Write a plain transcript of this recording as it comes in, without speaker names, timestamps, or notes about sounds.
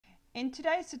In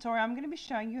today's tutorial, I'm going to be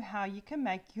showing you how you can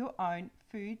make your own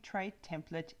food tray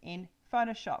template in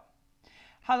Photoshop.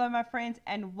 Hello my friends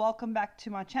and welcome back to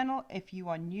my channel. If you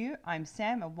are new, I'm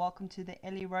Sam and welcome to the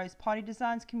Ellie Rose Party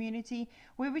Designs community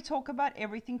where we talk about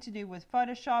everything to do with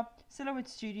Photoshop, Silhouette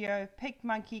Studio,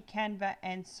 PicMonkey, Canva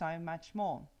and so much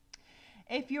more.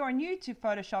 If you are new to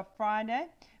Photoshop Friday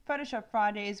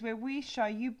is where we show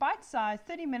you bite-sized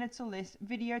 30 minutes or less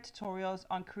video tutorials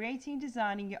on creating and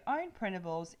designing your own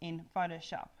printables in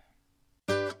Photoshop.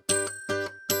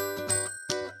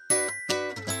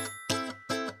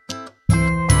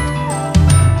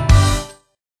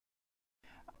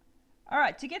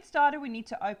 Alright, to get started we need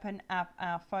to open up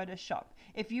our Photoshop.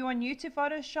 If you are new to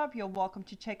Photoshop, you're welcome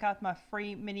to check out my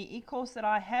free mini e-course that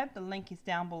I have. The link is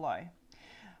down below.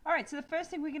 Alright, so the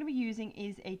first thing we're going to be using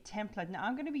is a template. Now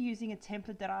I'm going to be using a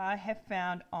template that I have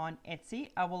found on Etsy.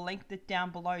 I will link it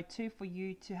down below too for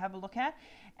you to have a look at.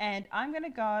 And I'm going to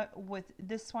go with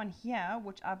this one here,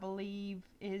 which I believe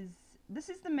this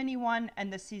is the mini one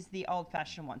and this is the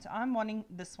old-fashioned one. So I'm wanting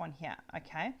this one here,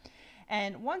 okay?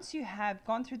 And once you have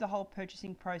gone through the whole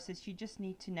purchasing process, you just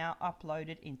need to now upload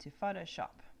it into Photoshop.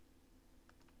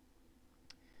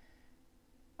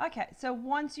 Okay, so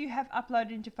once you have uploaded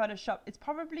into Photoshop, it's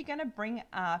probably going to bring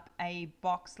up a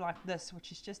box like this,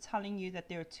 which is just telling you that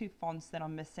there are two fonts that are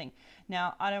missing.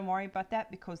 Now, I don't worry about that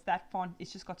because that font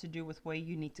is just got to do with where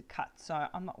you need to cut. So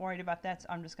I'm not worried about that, so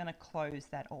I'm just going to close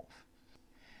that off.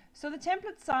 So the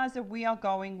template size that we are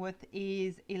going with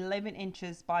is 11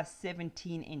 inches by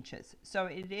 17 inches. So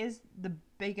it is the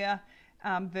bigger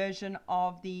version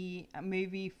of the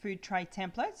movie food tray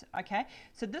template. Okay,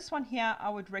 so this one here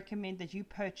I would recommend that you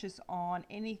purchase on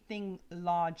anything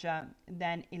larger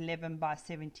than 11 by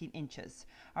 17 inches.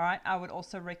 All right, I would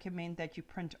also recommend that you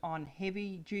print on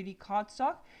heavy duty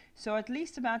cardstock, so at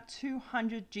least about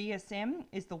 200 GSM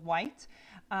is the weight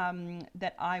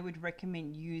that I would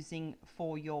recommend using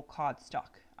for your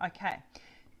cardstock.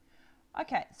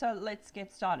 Okay, so let's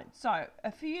get started. So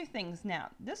a few things now.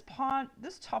 This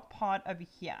top part over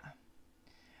here,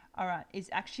 all right, is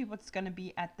actually what's going to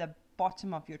be at the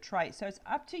bottom of your tray. So it's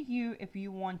up to you if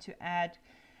you want to add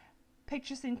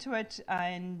pictures into it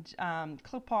and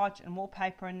clip art and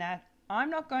wallpaper and that. I'm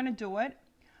not going to do it,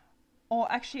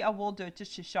 or actually I will do it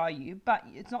just to show you, but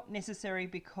it's not necessary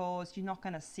because you're not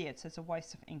going to see it, so it's a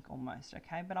waste of ink almost.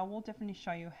 Okay, but I will definitely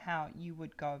show you how you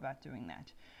would go about doing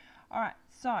that. All right,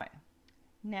 so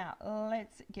now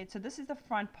let's get, so this is the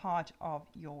front part of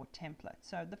your template.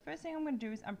 So the first thing I'm going to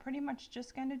do is I'm pretty much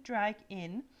just going to drag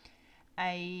in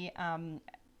a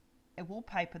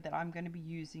wallpaper that I'm going to be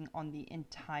using on the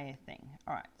entire thing.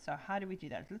 Alright, so how do we do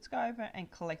that? Let's go over and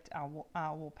collect our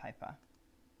wallpaper.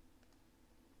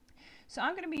 So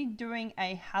I'm going to be doing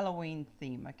a Halloween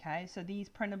theme, okay? So these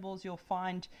printables you'll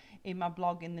find in my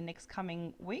blog in the next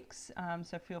coming weeks,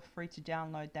 so feel free to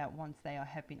download that once they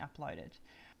have been uploaded.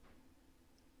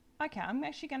 Okay, I'm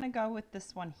actually going to go with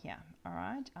this one here. All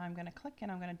right, I'm going to click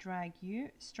and I'm going to drag you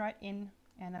straight in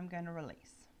and I'm going to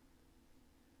release.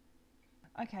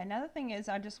 Okay, another thing is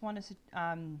I just want to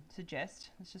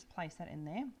suggest, let's just place that in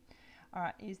there. All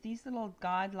right, is these little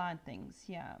guideline things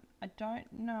here. I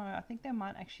don't know, I think they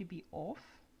might actually be off.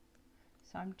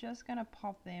 So I'm just going to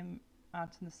pop them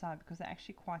out to the side because they're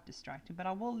actually quite distracting, but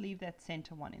I will leave that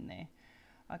center one in there.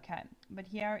 Okay, but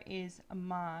here is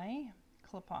my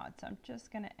clip art, so I'm just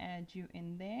going to add you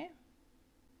in there.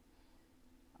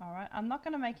 Alright, I'm not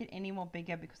going to make it any more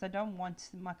bigger because I don't want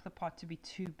my clip art to be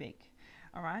too big.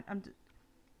 Alright, I'm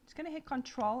just going to hit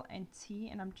Control and T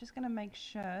and I'm just going to make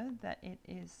sure that it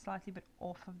is slightly bit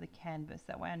off of the canvas.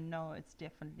 That way I know it's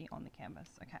definitely on the canvas.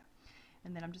 Okay,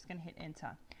 and then I'm just going to hit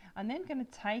Enter. I'm then going to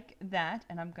take that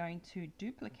and I'm going to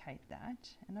duplicate that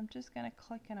and I'm just going to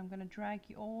click and I'm going to drag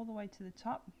you all the way to the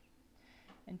top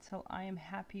until I am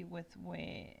happy with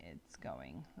where it's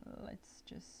going. Let's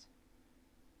just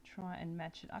try and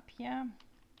match it up here.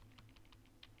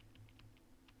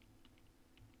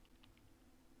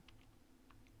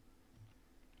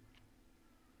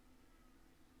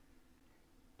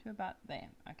 To about there.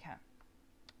 Okay.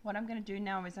 What I'm going to do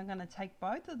now is I'm going to take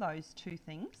both of those two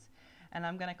things and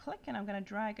I'm going to click and I'm going to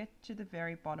drag it to the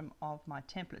very bottom of my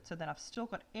template so that I've still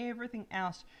got everything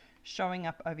else showing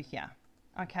up over here.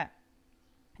 Okay.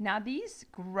 Now these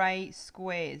gray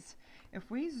squares,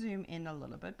 if we zoom in a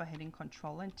little bit by hitting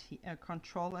Control and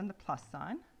Control and the plus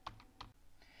sign,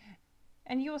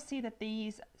 and you'll see that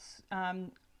these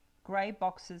gray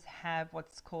boxes have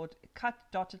what's called cut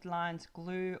dotted lines,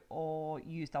 glue, or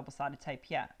use double-sided tape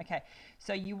here. Okay,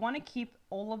 so you want to keep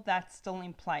all of that still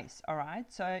in place. All right,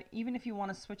 so even if you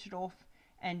want to switch it off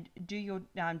and do your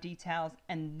details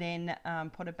and then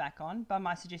put it back on. But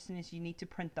my suggestion is you need to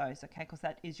print those, okay, because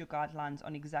that is your guidelines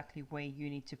on exactly where you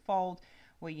need to fold,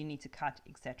 where you need to cut,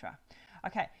 etc.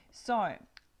 Okay, so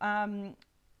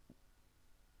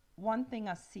one thing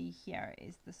I see here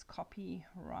is this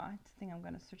copyright thing. I'm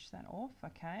going to switch that off,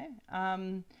 okay.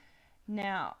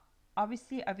 Now,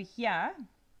 obviously over here,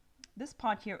 this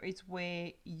part here is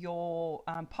where your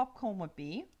popcorn would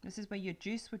be. This is where your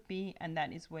juice would be, and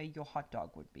that is where your hot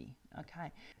dog would be,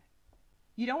 okay.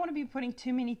 You don't want to be putting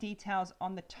too many details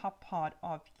on the top part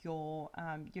of your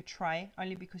tray,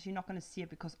 only because you're not going to see it,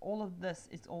 because all of this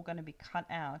is all going to be cut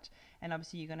out, and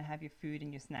obviously you're going to have your food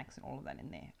and your snacks and all of that in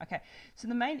there. Okay, so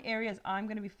the main areas I'm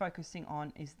going to be focusing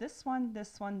on is this one,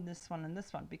 this one, this one, and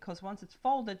this one, because once it's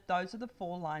folded, those are the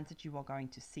 4 lines that you are going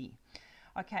to see.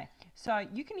 Okay, so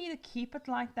you can either keep it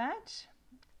like that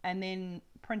and then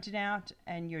print it out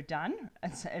and you're done.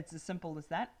 It's as simple as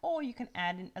that. Or you can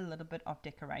add in a little bit of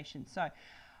decoration. So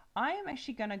I am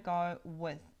actually going to go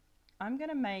with, I'm going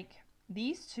to make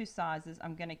these 2 sizes,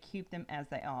 I'm going to keep them as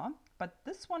they are. But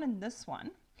this one and this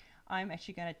one, I'm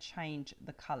actually going to change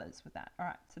the colors with that. All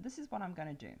right, so this is what I'm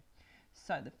going to do.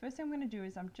 So the first thing I'm going to do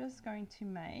is I'm just going to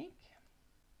make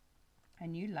a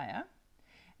new layer.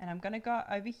 And I'm going to go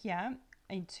over here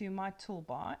into my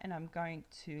toolbar, and I'm going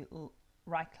to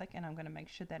right click, and I'm going to make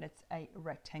sure that it's a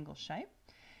rectangle shape,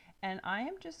 and I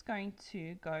am just going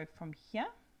to go from here,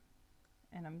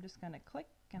 and I'm just going to click,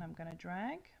 and I'm going to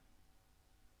drag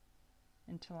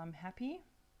until I'm happy.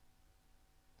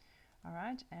 All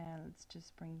right, and let's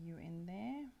just bring you in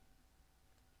there.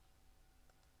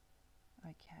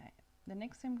 Okay, the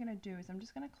next thing I'm going to do is I'm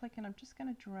just going to click, and I'm just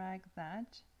going to drag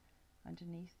that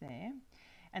underneath there.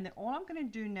 And then all I'm going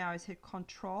to do now is hit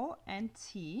Control and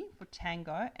T for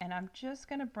Tango, and I'm just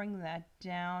going to bring that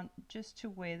down just to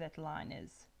where that line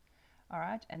is. All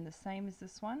right, and the same as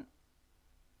this one.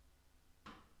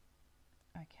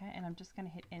 Okay, and I'm just going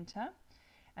to hit Enter,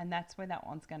 and that's where that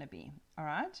one's going to be. All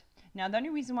right, now the only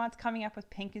reason why it's coming up with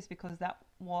pink is because that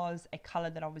was a color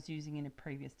that I was using in a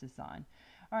previous design.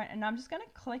 All right, and I'm just going to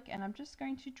click, and I'm just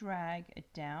going to drag it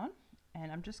down. And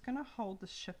I'm just going to hold the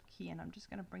shift key, and I'm just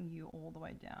going to bring you all the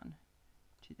way down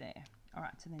to there. All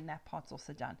right, so then that part's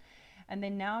also done. And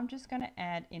then now I'm just going to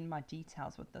add in my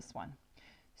details with this one.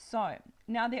 So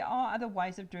now there are other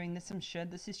ways of doing this, I'm sure.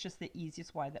 This is just the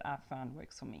easiest way that I've found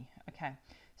works for me. Okay,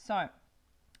 so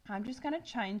I'm just going to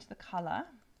change the color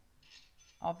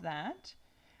of that.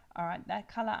 All right, that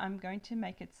color, I'm going to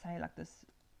make it say like this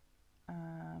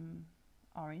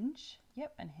orange.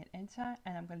 Yep, and hit Enter.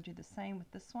 And I'm going to do the same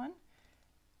with this one.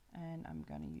 And I'm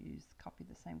going to copy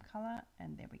the same color,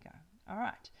 and there we go. All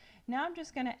right, now I'm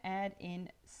just going to add in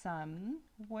some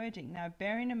wording. Now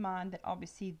bearing in mind that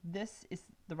obviously this is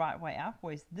the right way up,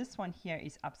 whereas this one here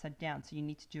is upside down, so you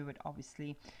need to do it,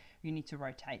 obviously you need to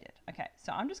rotate it. Okay,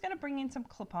 so I'm just going to bring in some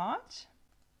clip art,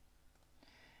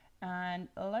 and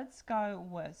let's go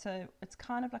with, so it's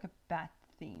kind of like a bat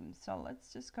theme, so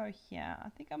let's just go here. I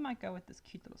think I might go with this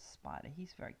cute little spider.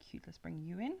 He's very cute. Let's bring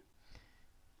you in.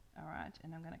 All right,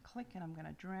 and I'm going to click, and I'm going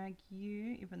to drag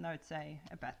you, even though it's a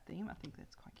bat theme. I think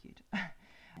that's quite cute.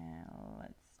 And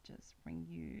let's just bring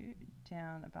you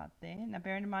down about there. Now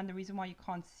bearing in mind the reason why you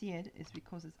can't see it is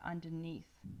because it's underneath,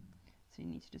 so you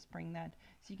need to just bring that,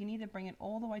 so you can either bring it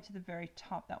all the way to the very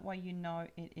top, that way you know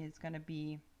it is going to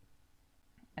be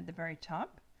at the very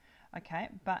top. Okay,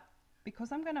 but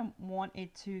because I'm going to want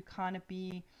it to kind of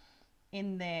be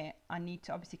in there, I need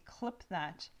to obviously clip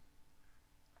that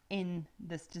in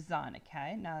this design.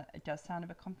 Okay, now it does sound a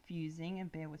bit confusing,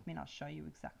 and bear with me and I'll show you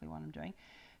exactly what I'm doing.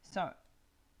 So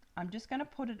I'm just going to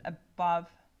put it above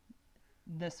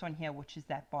this one here, which is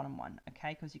that bottom one,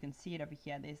 okay, because you can see it over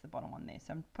here. There's the bottom one there,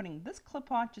 so I'm putting this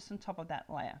clip art just on top of that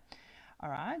layer. All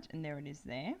right, and there it is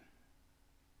there.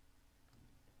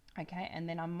 Okay, and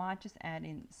then I might just add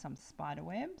in some spider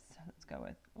webs. Let's go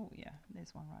with, oh yeah,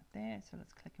 there's one right there. So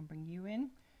let's click and bring you in,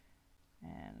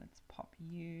 and let's pop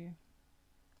you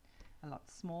a lot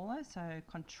smaller. So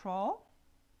control,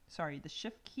 sorry, the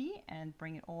shift key, and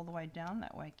bring it all the way down.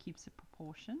 That way it keeps it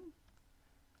proportion.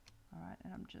 All right,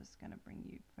 and I'm just going to bring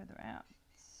you further out.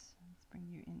 Let's bring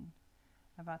you in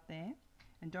about there.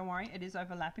 And don't worry, it is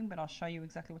overlapping, but I'll show you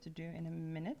exactly what to do in a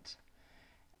minute.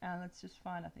 Let's just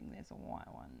find, I think there's a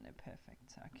white one. They're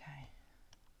perfect. Okay.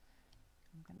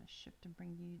 I'm going to shift and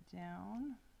bring you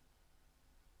down.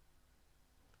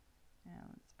 Now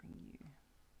let's bring you,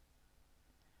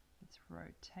 let's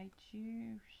rotate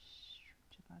you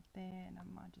to about there, and I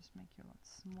might just make you a lot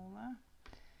smaller.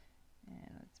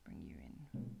 And let's bring you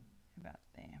in about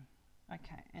there.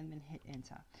 Okay, and then hit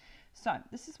enter. So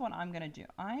this is what I'm going to do.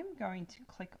 I'm going to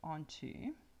click onto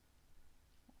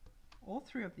all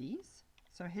three of these.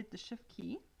 So hit the shift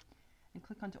key and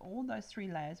click onto all those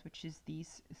three layers, which is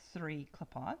these three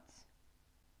clip arts.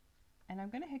 And I'm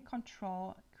going to hit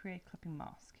Control, create clipping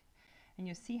mask. And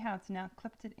you'll see how it's now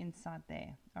clipped it inside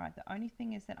there. All right, the only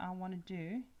thing is that I want to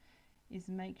do is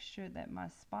make sure that my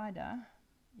spider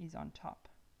is on top.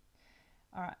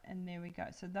 All right, and there we go.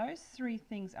 So those three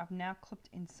things I've now clipped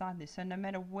inside there. So no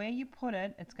matter where you put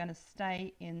it, it's going to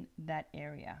stay in that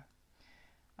area.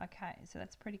 Okay, so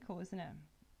that's pretty cool, isn't it?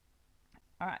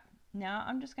 All right, now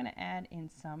I'm just going to add in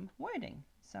some wording.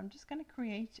 So I'm just going to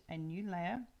create a new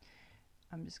layer.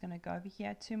 I'm just going to go over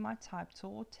here to my type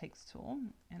tool or text tool,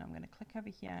 and I'm going to click over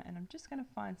here, and I'm just going to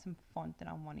find some font that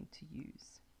I'm wanting to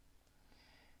use.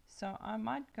 So I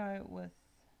might go with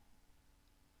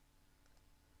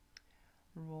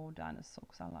Raw Dinosaur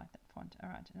because I like that font. All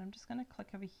right, and I'm just going to click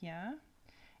over here,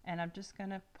 and I'm just going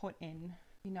to put in,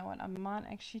 you know what, I might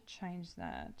actually change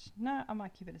that. No, I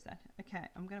might keep it as that. Okay,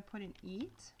 I'm going to put in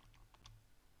eat,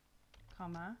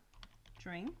 comma,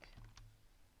 drink.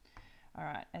 All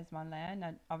right, as my layer.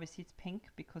 Now, obviously it's pink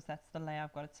because that's the layer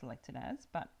I've got it selected as,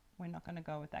 but we're not going to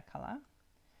go with that color.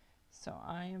 So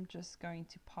I am just going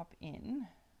to pop in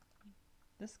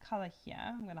this color here.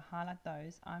 I'm going to highlight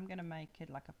those. I'm going to make it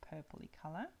like a purpley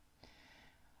color.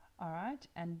 All right,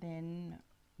 and then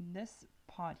this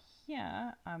part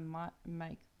here, I might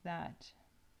make that,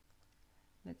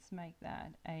 let's make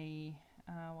that a,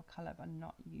 what color have I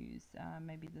not used?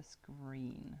 Maybe this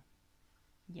green.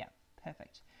 Yeah,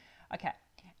 perfect. Okay,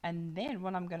 and then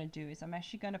what I'm going to do is I'm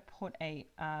actually going to put a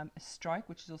stroke,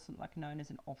 which is also like known as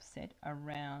an offset,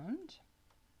 around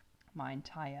my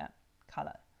entire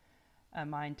color,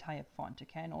 my entire font.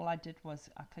 Okay, and all I did was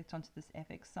I clicked onto this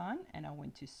FX sign and I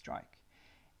went to stroke,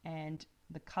 and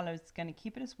the color is going to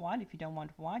keep it as white. If you don't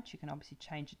want white, you can obviously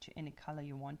change it to any color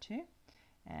you want to,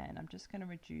 and I'm just going to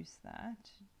reduce that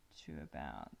to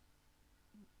about,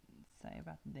 say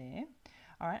about there.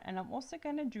 All right, and I'm also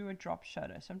going to do a drop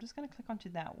shadow. So I'm just going to click onto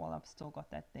that while I've still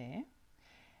got that there.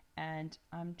 And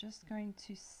I'm just going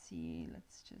to see,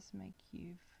 let's just make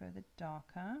you further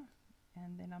darker.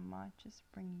 And then I might just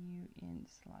bring you in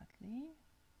slightly.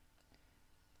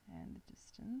 And the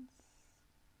distance.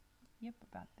 Yep,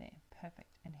 about there. Perfect.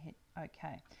 And hit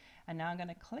OK. And now I'm going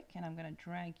to click and I'm going to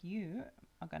drag you.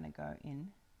 I'm going to go in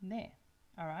there.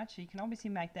 All right, so you can obviously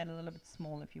make that a little bit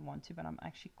smaller if you want to, but I'm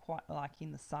actually quite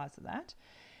liking the size of that.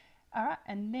 All right,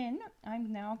 and then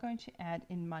I'm now going to add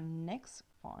in my next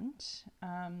font.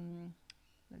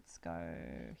 Let's go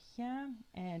here,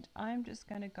 and I'm just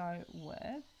going to go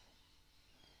with,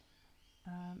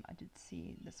 I did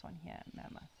see this one here,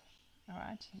 Mammoth. All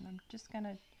right, and I'm just going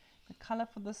to, the color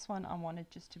for this one, I want it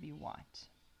just to be white.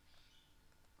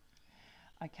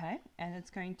 Okay, and it's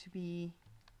going to be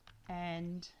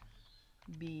and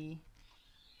B,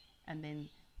 and then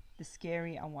the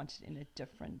scary I want it in a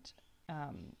different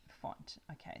font.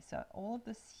 Okay, so all of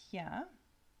this here,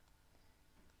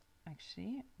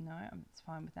 actually no, it's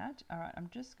fine with that. All right, I'm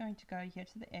just going to go here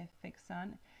to the FX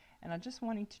sign, and I'm just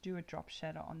wanting to do a drop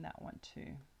shadow on that one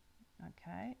too.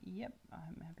 Okay, yep,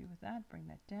 I'm happy with that. Bring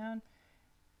that down,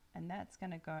 and that's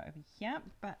going to go over here,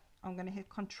 but I'm going to hit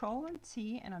Control and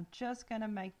T, and I'm just going to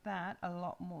make that a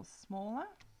lot more smaller.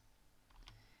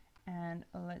 And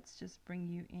let's just bring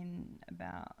you in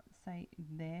about, say,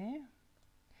 there.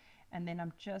 And then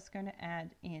I'm just going to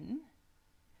add in,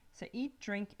 so eat,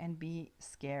 drink, and be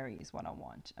scary is what I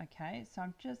want. Okay, so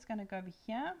I'm just going to go over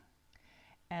here,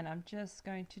 and I'm just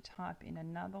going to type in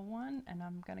another one, and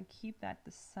I'm going to keep that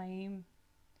the same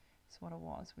as what it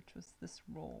was, which was this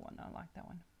raw one. I like that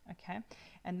one. Okay,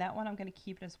 and that one I'm going to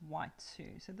keep it as white too.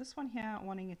 So this one here, I'm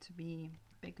wanting it to be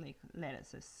big letters,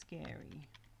 so scary.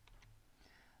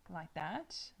 Like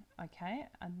that. Okay,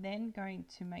 I'm then going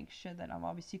to make sure that I've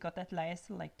obviously got that layer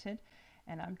selected,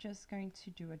 and I'm just going to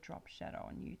do a drop shadow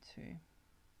on you too.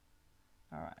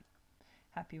 All right,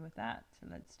 happy with that. So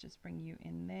let's just bring you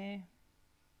in there,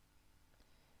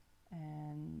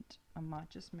 and I might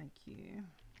just make you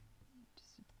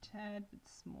just a tad bit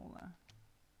smaller.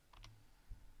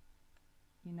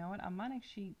 You know what, I might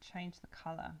actually change the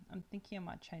color. I'm thinking I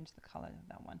might change the color of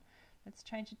that one. Let's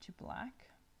change it to black.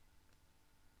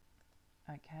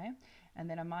 Okay, and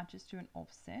then I might just do an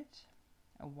offset,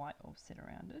 a white offset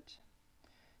around it,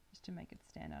 just to make it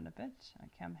stand out a bit.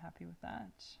 Okay, I'm happy with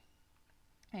that.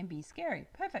 And be scary.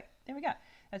 Perfect. There we go.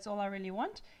 That's all I really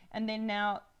want. And then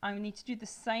now I need to do the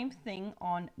same thing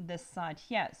on this side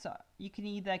here. So you can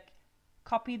either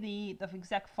copy the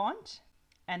exact font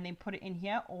and then put it in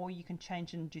here, or you can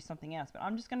change it and do something else, but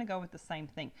I'm just going to go with the same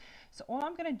thing. So all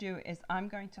I'm going to do is I'm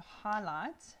going to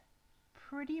highlight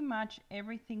pretty much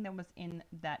everything that was in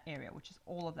that area, which is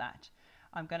all of that.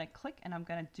 I'm going to click and I'm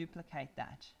going to duplicate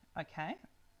that. Okay,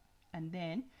 and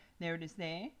then there it is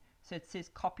there. So it says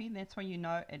copy, that's why you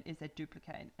know it is a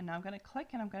duplicate. And now I'm going to click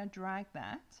and I'm going to drag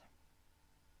that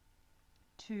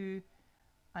to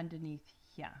underneath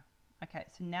here. Okay,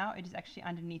 so now it is actually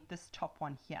underneath this top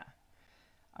one here.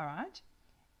 All right,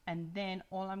 and then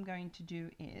all I'm going to do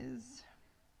is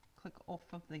click off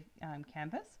of the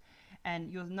canvas,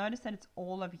 and you'll notice that it's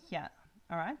all over here.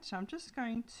 All right, so I'm just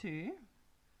going to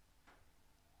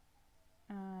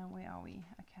where are we?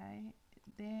 Okay,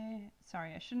 there.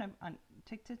 Sorry, I shouldn't have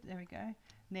unticked it. There we go.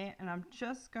 There, and I'm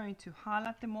just going to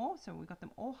highlight them all. So we've got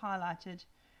them all highlighted.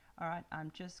 All right,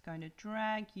 I'm just going to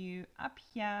drag you up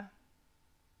here.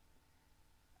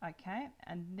 Okay,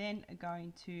 and then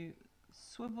going to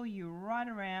swivel you right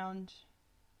around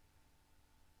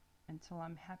until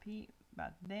I'm happy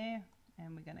about there.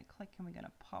 And we're going to click and we're going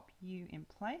to pop you in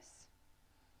place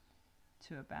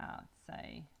to about,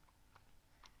 say,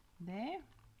 there.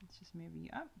 Let's just move you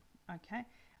up. Okay,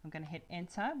 I'm going to hit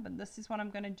enter, but this is what I'm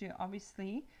going to do.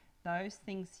 Obviously those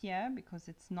things here, because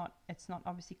it's not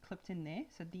obviously clipped in there,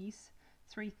 so these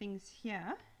three things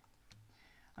here,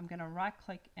 I'm going to right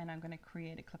click and I'm going to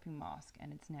create a clipping mask,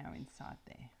 and it's now inside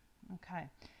there. Okay,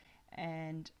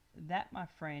 and that, my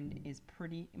friend, is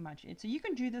pretty much it. So you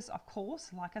can do this, of course,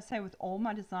 like I say, with all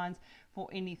my designs for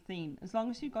any theme. As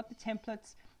long as you've got the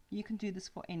templates, you can do this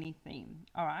for any theme.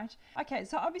 All right. Okay,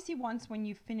 so obviously once when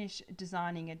you finish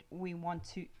designing it, we want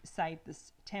to save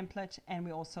this template, and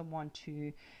we also want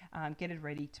to get it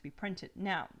ready to be printed.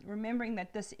 Now, remembering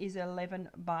that this is 11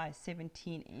 by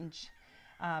 17 inch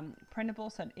printable,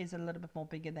 so it is a little bit more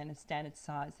bigger than a standard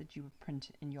size that you would print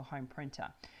in your home printer.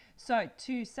 So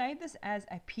to save this as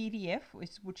a PDF,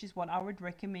 which is what I would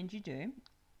recommend you do,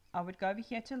 I would go over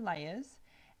here to layers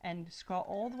and scroll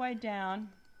all the way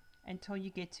down until you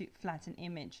get to flatten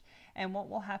image. And what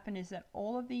will happen is that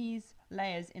all of these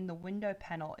layers in the window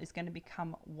panel is going to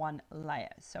become one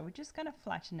layer. So we're just going to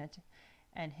flatten it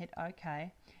and hit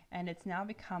OK, and it's now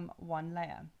become one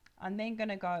layer. I'm then going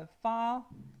to go File,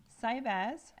 Save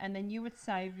As, and then you would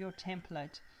save your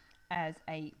template as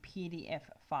a PDF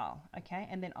file. Okay,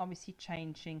 and then obviously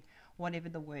changing whatever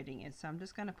the wording is. So I'm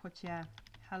just going to put here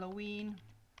Halloween,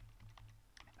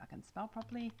 if I can spell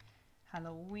properly,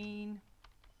 Halloween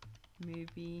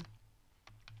movie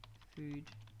food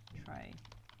tray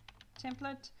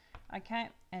template. Okay,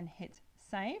 and hit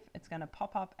save. It's going to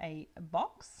pop up a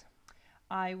box.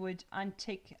 I would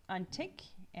untick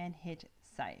and hit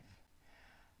save.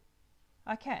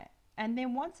 Okay, and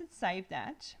then once it's saved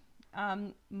that,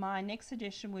 my next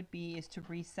suggestion would be to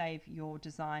resave your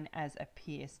design as a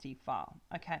PSD file.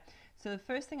 Okay, so the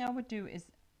first thing I would do is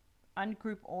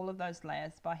ungroup all of those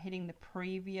layers by hitting the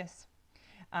previous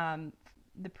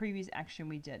action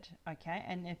we did. Okay,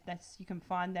 and if that's, you can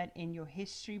find that in your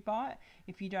history bar.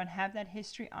 If you don't have that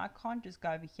history icon, just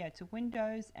go over here to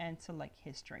Windows and select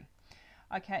history.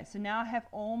 Okay, so now I have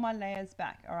all my layers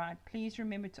back. All right, please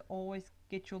remember to always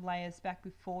get your layers back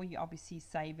before you obviously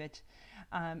save it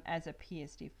as a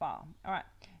PSD file. All right,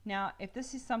 now if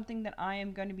this is something that I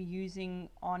am going to be using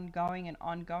ongoing,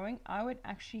 I would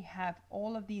actually have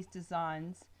all of these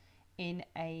designs in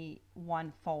a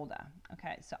one folder.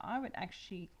 Okay, so I would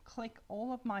actually click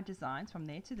all of my designs from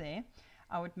there to there.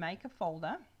 I would make a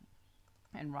folder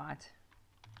and write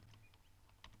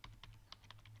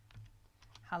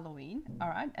Halloween. All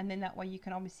right, and then that way you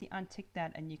can obviously untick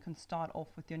that and you can start off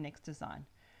with your next design.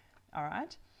 All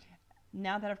right,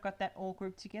 now that I've got that all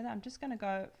grouped together, I'm just going to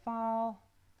go File,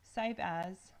 Save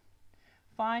As,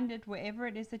 find it wherever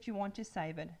it is that you want to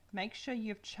save it. Make sure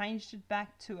you've changed it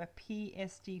back to a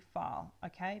PSD file.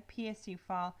 Okay, PSD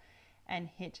file, and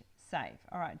hit save.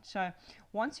 All right, so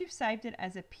once you've saved it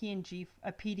as a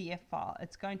PDF file,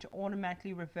 it's going to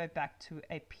automatically revert back to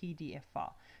a PDF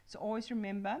file. So always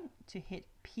remember to hit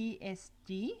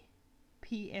PSD,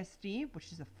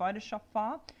 which is a Photoshop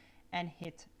file, and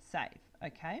hit save.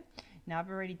 Okay, now I've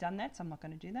already done that, so I'm not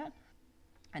going to do that.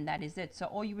 And that is it. So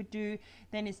all you would do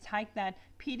then is take that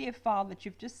PDF file that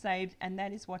you've just saved, and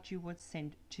that is what you would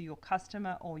send to your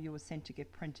customer, or you would send to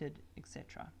get printed,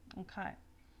 etc. Okay.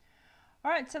 All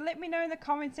right, so let me know in the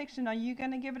comment section, are you going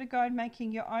to give it a go at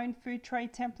making your own food tray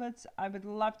templates? I would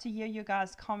love to hear your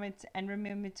guys' comments, and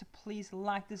remember to please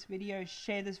like this video,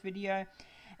 share this video,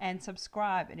 and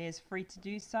subscribe. It is free to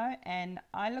do so, and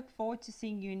I look forward to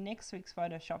seeing you next week's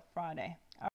Photoshop Friday.